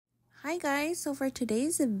Hi guys, so for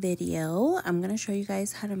today's video, I'm going to show you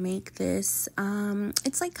guys how to make this,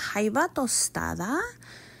 it's like jaiva tostada.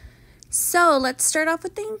 So let's start off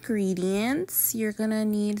with the ingredients. You're going to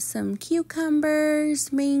need some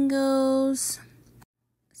cucumbers, mangoes,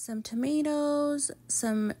 some tomatoes,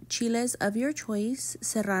 some chiles of your choice,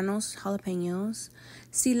 serranos, jalapenos,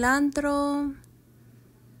 cilantro.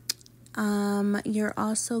 You're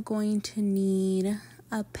also going to need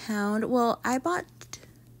a pound. Well, I bought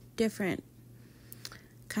different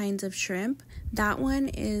kinds of shrimp. That one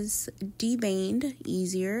is deveined,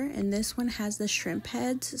 easier, and this one has the shrimp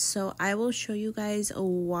heads. So I will show you guys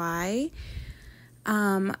why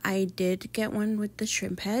I did get one with the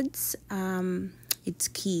shrimp heads. It's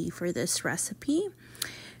key for this recipe.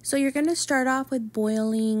 So you're going to start off with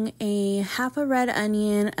boiling a half a red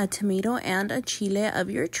onion, a tomato, and a chile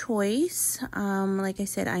of your choice. Like I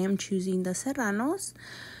said, I am choosing the serranos.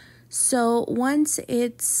 So once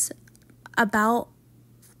it's about,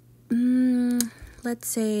 let's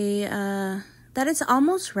say that it's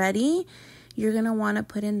almost ready, you're going to want to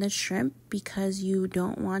put in the shrimp because you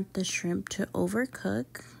don't want the shrimp to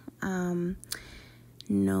overcook.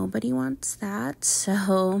 Nobody wants that,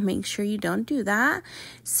 so make sure you don't do that.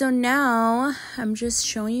 So now I'm just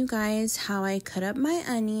showing you guys how I cut up my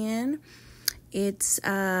onion. It's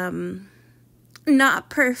not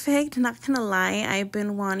perfect, not gonna lie. I've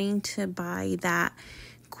been wanting to buy that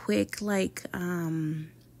quick like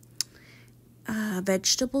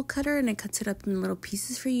vegetable cutter, and it cuts it up in little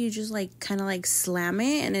pieces for you. Just like kind of like slam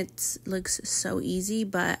it, and it looks so easy,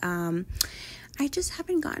 but I just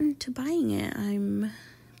haven't gotten to buying it. I'm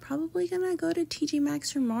probably gonna go to TJ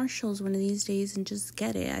Maxx or Marshall's one of these days and just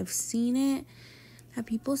get it. I've seen it that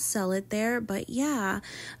people sell it there, but yeah,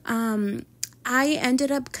 I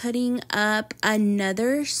ended up cutting up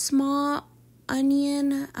another small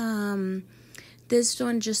onion. This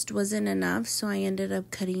one just wasn't enough, so I ended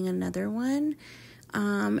up cutting another one.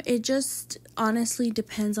 It just honestly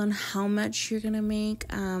depends on how much you're gonna make.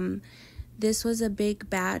 This was a big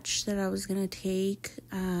batch that I was gonna take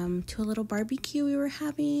to a little barbecue we were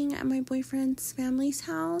having at my boyfriend's family's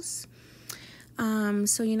house.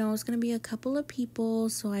 So, you know, it was going to be a couple of people,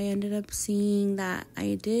 so I ended up seeing that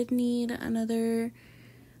I did need another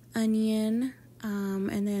onion,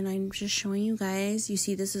 and then I'm just showing you guys. You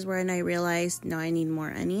see, this is where I realized, no, I need more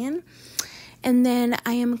onion. And then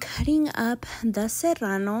I am cutting up the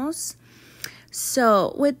serranos.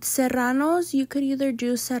 So, with serranos, you could either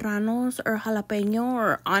do serranos or jalapeno,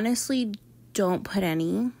 or honestly, don't put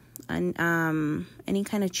any kind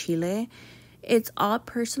of chile. It's all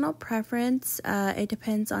personal preference. It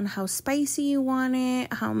depends on how spicy you want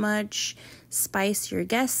it, how much spice your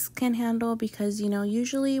guests can handle, because, you know,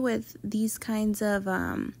 usually with these kinds of,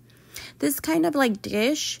 this kind of like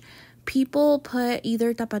dish, people put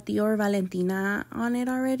either tapatio or Valentina on it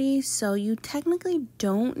already. So you technically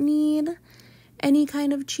don't need any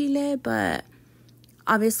kind of chile, but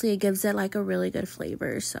obviously it gives it like a really good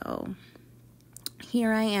flavor. So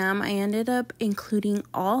here I am. I ended up including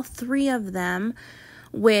all three of them,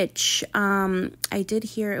 which I did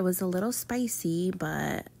hear it was a little spicy,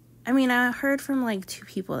 but I mean, I heard from like 2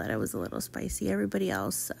 people that it was a little spicy. Everybody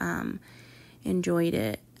else enjoyed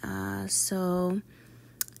it. So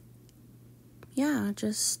yeah,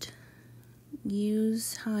 just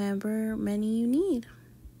use however many you need.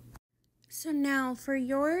 So now for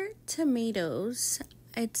your tomatoes,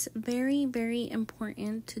 it's very, very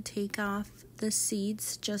important to take off the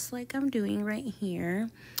seeds, just like I'm doing right here.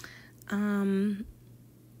 You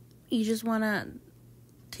just want to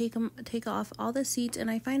take off all the seeds, and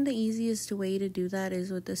I find the easiest way to do that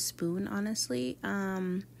is with a spoon, honestly.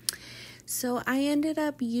 So I ended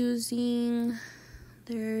up using,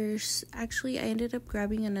 I ended up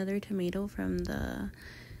grabbing another tomato from the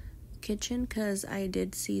kitchen because I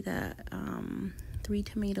did see that 3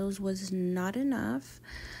 tomatoes was not enough.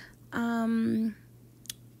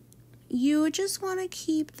 You just want to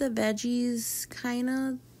keep the veggies kind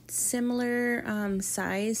of similar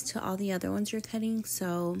size to all the other ones you're cutting,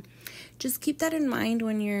 so just keep that in mind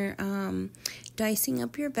when you're dicing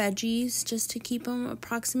up your veggies, just to keep them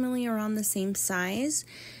approximately around the same size,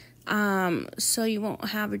 so you won't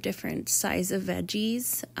have a different size of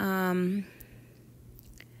veggies.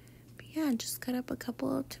 Yeah, just cut up a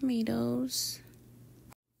couple of tomatoes.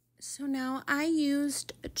 So now I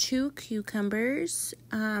used 2 cucumbers.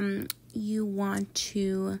 You want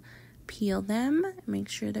to peel them, make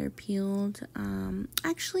sure they're peeled.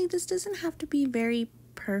 Actually, this doesn't have to be very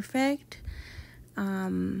perfect.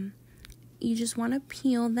 You just want to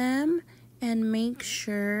peel them and make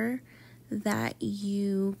sure that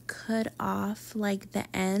you cut off like the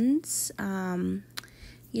ends.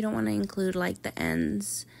 You don't want to include like the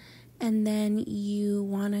ends. And then you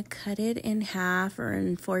want to cut it in half or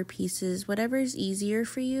in 4 pieces, whatever is easier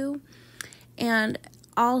for you. And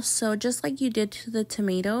also, just like you did to the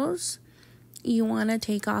tomatoes, you want to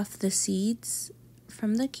take off the seeds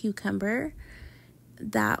from the cucumber.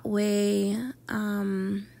 That way,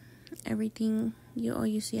 everything,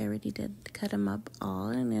 you see I already did cut them up all.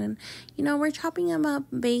 And then, we're chopping them up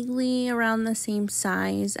vaguely around the same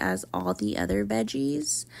size as all the other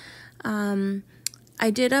veggies. I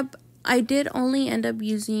did only end up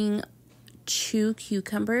using 2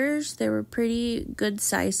 cucumbers. They were pretty good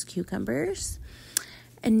sized cucumbers.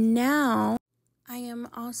 And now I am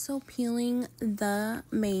also peeling the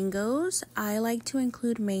mangoes. I like to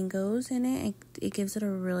include mangoes in it. It gives it a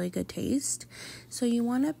really good taste. So you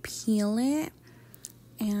want to peel it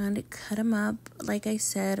and cut them up, like I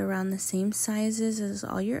said, around the same sizes as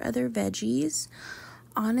all your other veggies.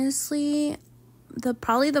 Honestly,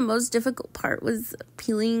 probably the most difficult part was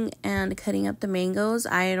peeling and cutting up the mangoes.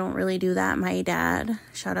 I don't really do that. My dad,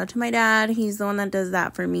 shout out to my dad, he's the one that does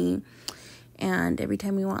that for me. And every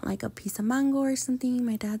time we want like a piece of mango or something,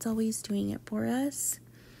 my dad's always doing it for us.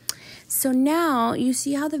 So now you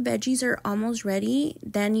see how the veggies are almost ready.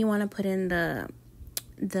 Then you want to put in the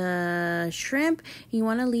shrimp. You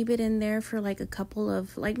want to leave it in there for like a couple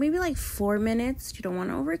of maybe 4 minutes. You don't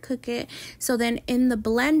want to overcook it. So then in the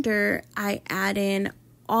blender, I add in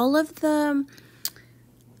all of the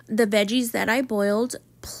veggies that I boiled,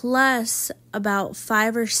 plus about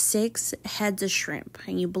 5 or 6 heads of shrimp,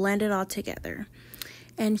 and you blend it all together.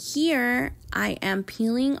 And here I am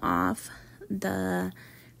peeling off the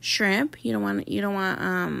shrimp. You don't want to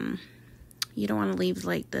leave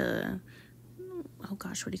like the, oh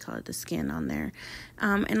gosh, what do you call it, the skin on there.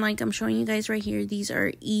 And like I'm showing you guys right here, these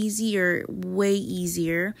are easier, way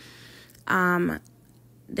easier. I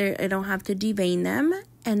don't have to devein them.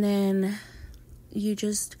 And then you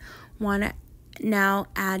just want to now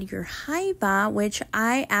add your jaiva, which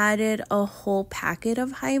I added a whole packet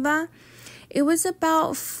of jaiva. It was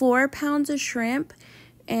about 4 pounds of shrimp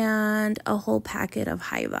and a whole packet of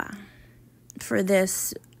jaiva for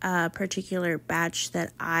this particular batch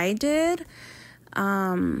that I did.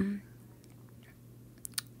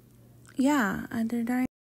 Yeah, I did.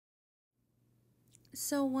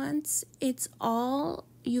 So once it's all,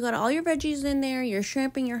 you got all your veggies in there, your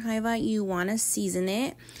shrimp and your jaiva, you want to season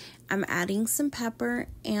it. I'm adding some pepper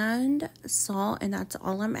and salt, and that's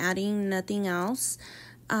all I'm adding, nothing else.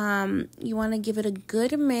 You want to give it a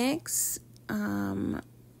good mix.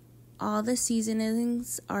 All the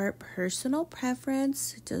seasonings are personal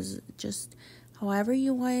preference. It does just however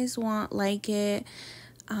you guys like it.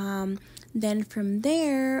 Then from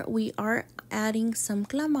there, we are adding some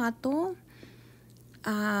clamato.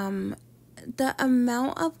 The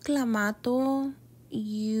amount of clamato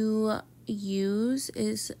you use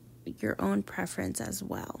is your own preference as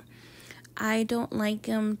well. I don't like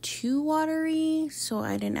them too watery, so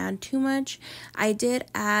I didn't add too much. I did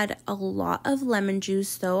add a lot of lemon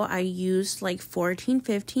juice though. I used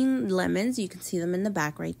 15 lemons. You can see them in the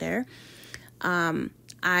back right there.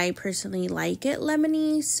 I personally like it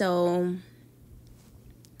lemony, so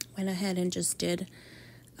went ahead and just did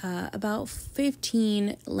about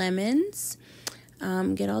 15 lemons.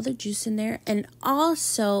 Get all the juice in there. And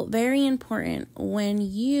also, very important, when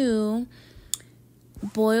you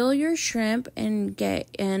boil your shrimp and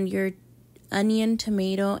your onion,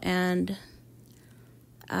 tomato, and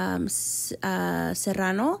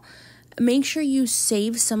serrano, make sure you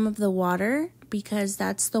save some of the water, because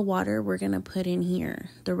that's the water we're going to put in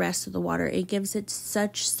here. The rest of the water, it gives it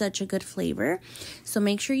such a good flavor. So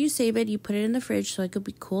make sure you save it. You put it in the fridge so it could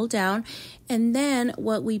be cooled down. And then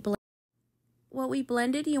what we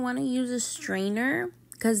blended, you want to use a strainer,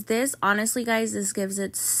 because this, honestly guys, this gives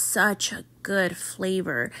it such a good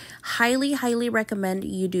flavor. Highly recommend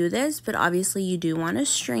you do this, but obviously you do want to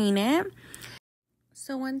strain it.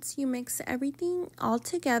 So once you mix everything all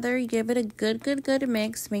together, you give it a good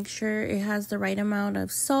mix. Make sure it has the right amount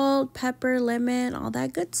of salt, pepper, lemon, all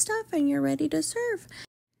that good stuff, and you're ready to serve.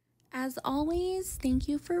 As always, thank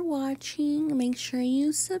you for watching. Make sure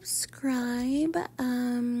you subscribe.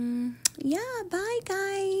 Yeah, bye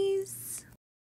guys.